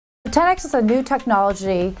Tenex is a new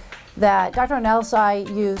technology that Dr. Onelsi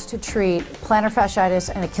used to treat plantar fasciitis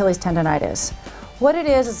and Achilles tendonitis. What it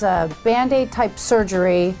is a Band-Aid type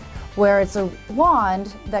surgery where it's a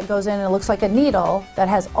wand that goes in and it looks like a needle that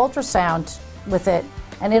has ultrasound with it,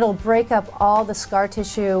 and it'll break up all the scar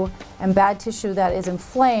tissue and bad tissue that is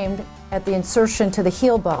inflamed at the insertion to the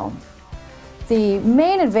heel bone. The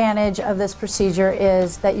main advantage of this procedure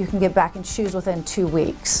is that you can get back in shoes within 2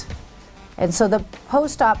 weeks. And so the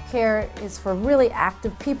post-op care is for really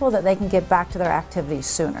active people that they can get back to their activities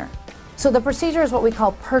sooner. So the procedure is what we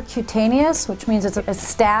call percutaneous, which means it's a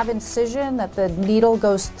stab incision that the needle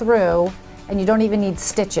goes through and you don't even need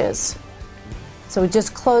stitches. So we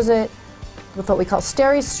just close it with what we call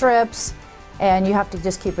steri strips, and you have to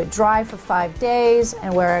just keep it dry for 5 days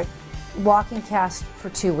and wear a walking cast for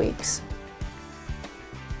 2 weeks.